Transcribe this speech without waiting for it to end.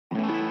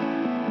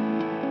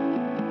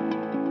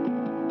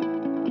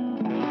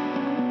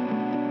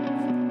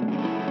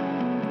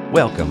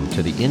Welcome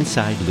to the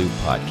Inside Loop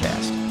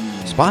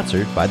podcast,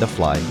 sponsored by the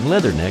Flying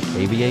Leatherneck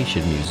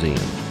Aviation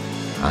Museum.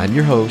 I'm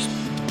your host,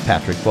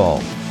 Patrick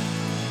Ball.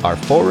 Our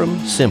forum,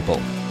 simple,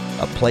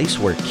 a place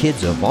where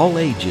kids of all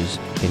ages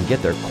can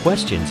get their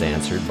questions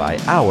answered by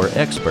our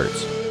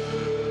experts.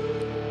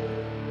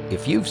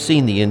 If you've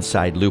seen the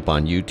Inside Loop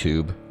on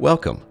YouTube,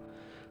 welcome.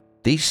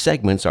 These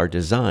segments are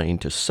designed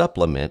to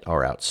supplement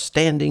our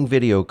outstanding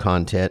video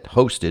content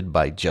hosted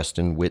by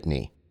Justin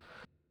Whitney.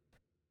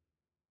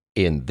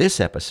 In this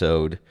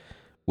episode,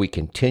 we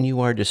continue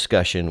our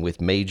discussion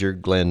with Major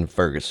Glenn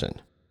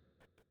Ferguson.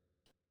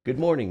 Good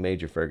morning,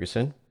 Major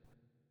Ferguson.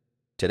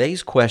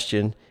 Today's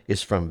question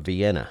is from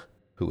Vienna,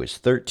 who is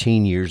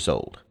 13 years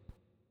old.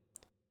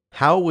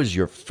 How was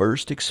your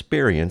first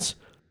experience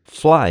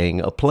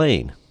flying a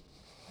plane?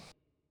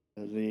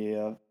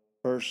 The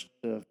first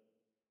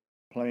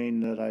plane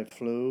that I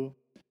flew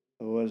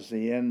was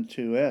the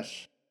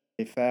N2S,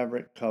 a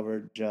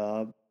fabric-covered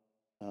job.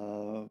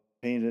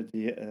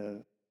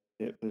 Painted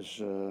it was,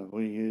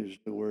 we used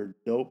the word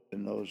dope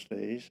in those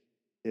days.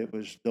 It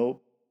was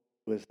dope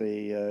with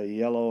a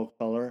yellow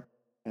color,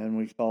 and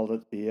we called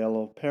it the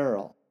Yellow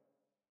Peril.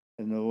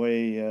 And the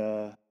way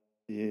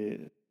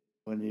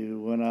when you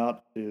went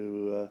out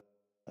to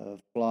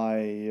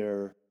fly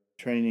your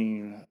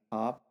training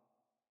hop,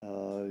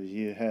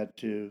 you had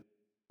to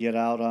get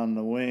out on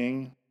the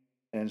wing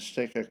and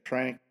stick a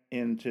crank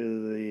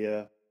into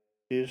the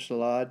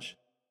fuselage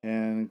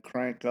and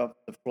crank up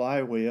the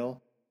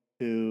flywheel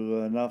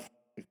to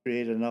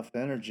create enough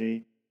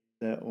energy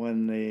that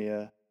when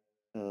the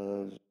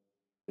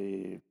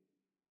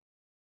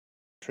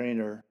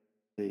trainer,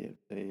 the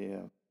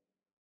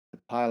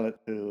pilot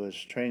who was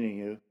training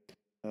you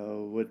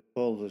would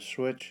pull the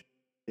switch,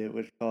 it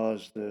would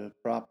cause the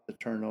prop to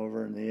turn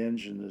over and the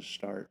engine to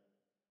start.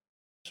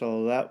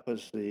 So that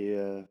was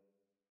the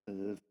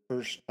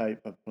first type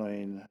of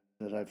plane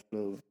that I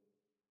flew.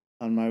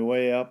 On my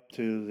way up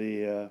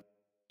to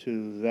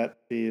that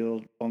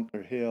field,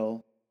 Bunker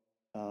Hill,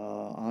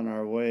 on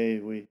our way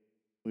we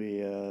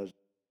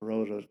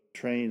rode a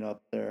train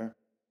up there,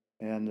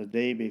 and the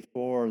day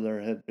before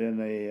there had been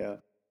a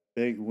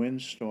big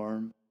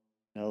windstorm,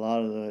 and a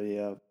lot of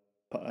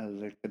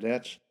the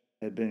cadets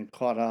had been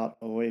caught out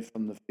away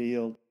from the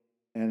field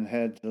and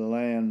had to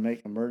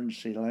make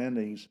emergency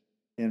landings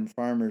in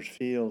Farmers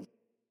Field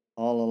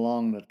all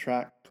along the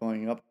track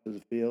going up to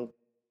the field.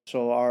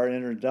 So our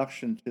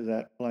introduction to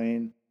that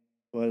plane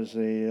was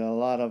a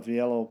lot of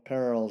yellow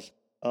perils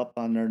up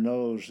on their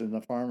nose in the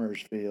Farmers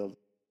Field.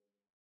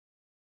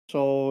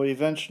 So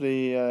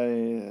eventually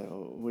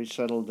we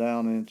settled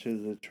down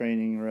into the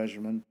training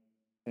regimen,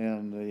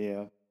 and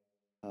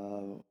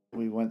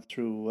we went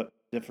through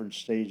different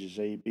stages,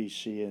 A, B,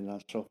 C,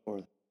 and so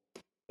forth.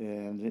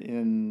 And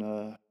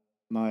in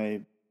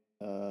my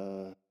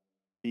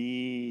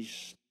B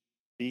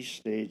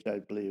stage, I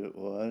believe it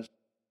was,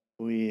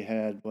 we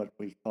had what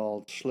we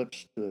called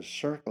slips to a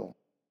circle,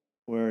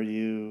 where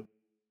you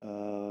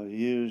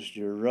used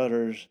your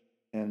rudders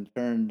and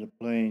turned the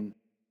plane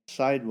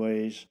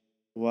sideways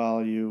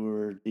while you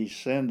were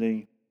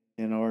descending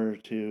in order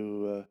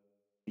to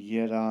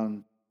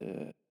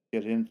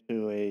get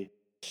into a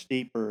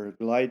steeper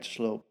glide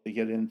slope to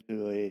get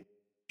into a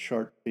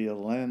short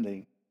field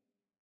landing.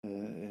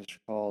 It's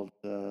called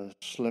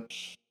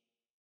slips.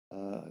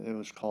 It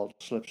was called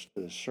slips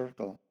to the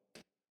circle,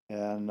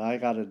 and I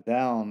got it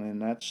down in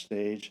that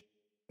stage.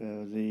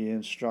 The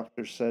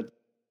instructor said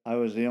I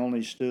was the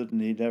only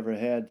student he'd ever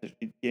had that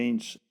could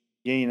gain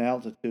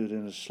altitude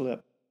in a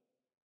slip.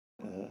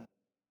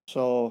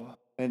 So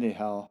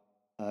anyhow,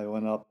 I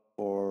went up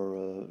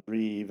for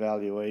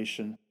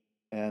re-evaluation,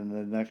 and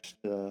the next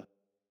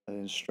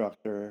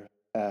instructor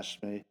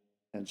asked me,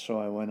 and so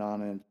I went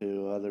on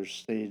into other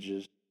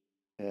stages,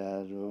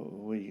 and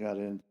we got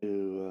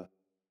into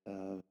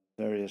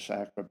various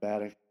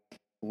acrobatic.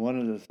 One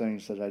of the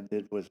things that I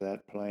did with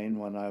that plane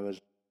when I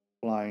was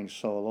flying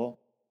solo,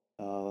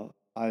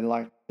 I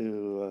liked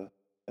to,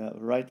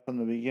 right from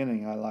the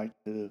beginning, I liked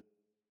to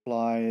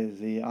fly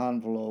the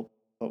envelope,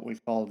 what we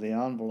called the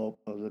envelope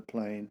of the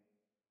plane,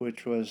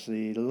 which was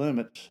the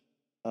limits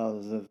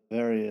of the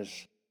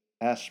various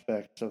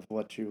aspects of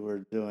what you were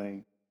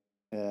doing.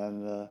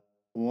 And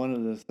one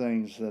of the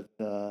things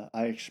that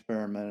I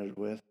experimented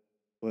with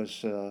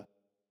was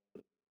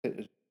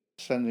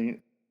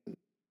sending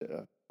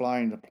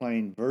flying the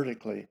plane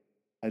vertically.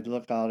 I'd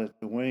look out at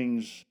the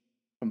wings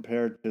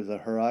compared to the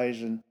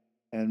horizon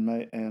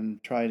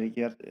and try to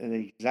get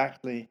it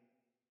exactly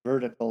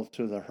vertical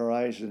to the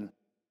horizon,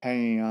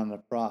 hanging on the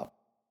prop.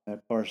 And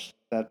of course,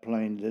 that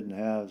plane didn't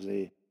have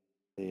the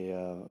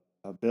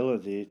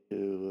ability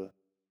to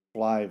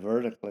fly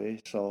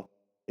vertically, so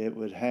it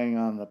would hang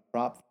on the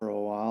prop for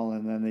a while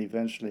and then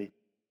eventually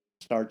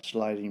start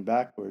sliding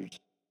backwards.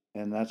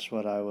 And that's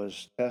what I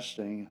was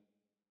testing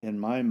in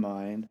my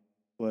mind,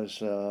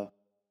 was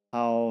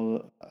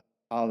how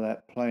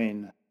that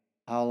plane,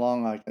 how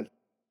long I could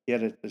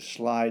get it to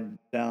slide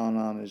down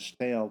on its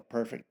tail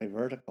perfectly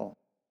vertical.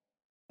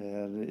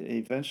 And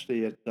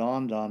eventually it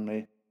dawned on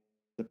me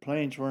the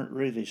planes weren't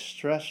really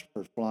stressed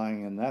for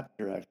flying in that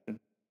direction.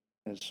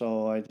 And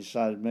so I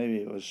decided maybe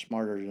it was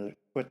smarter to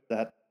quit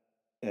that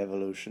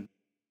evolution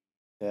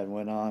and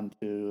went on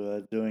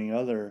to doing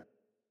other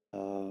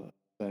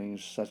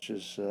things such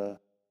as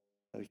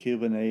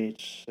Cuban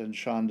 8s and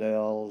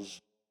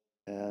chandelles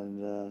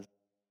and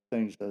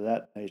things of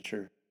that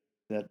nature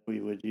that we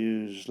would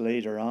use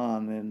later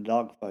on in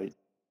dogfight.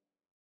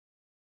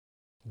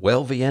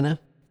 Well, Vienna,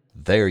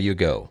 there you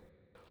go.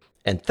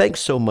 And thanks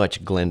so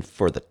much, Glenn,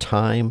 for the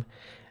time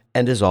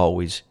and, as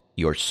always,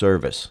 your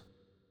service.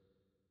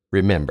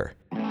 Remember,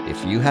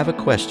 if you have a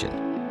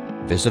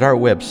question, visit our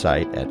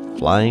website at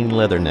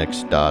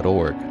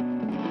flyingleathernecks.org.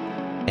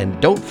 And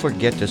don't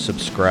forget to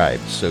subscribe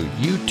so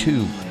you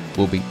too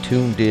will be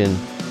tuned in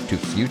to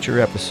future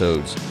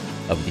episodes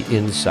of the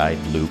Inside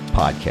Loop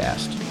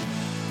podcast.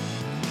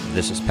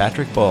 This is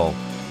Patrick Ball,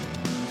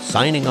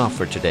 signing off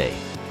for today.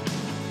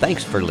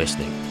 Thanks for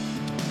listening.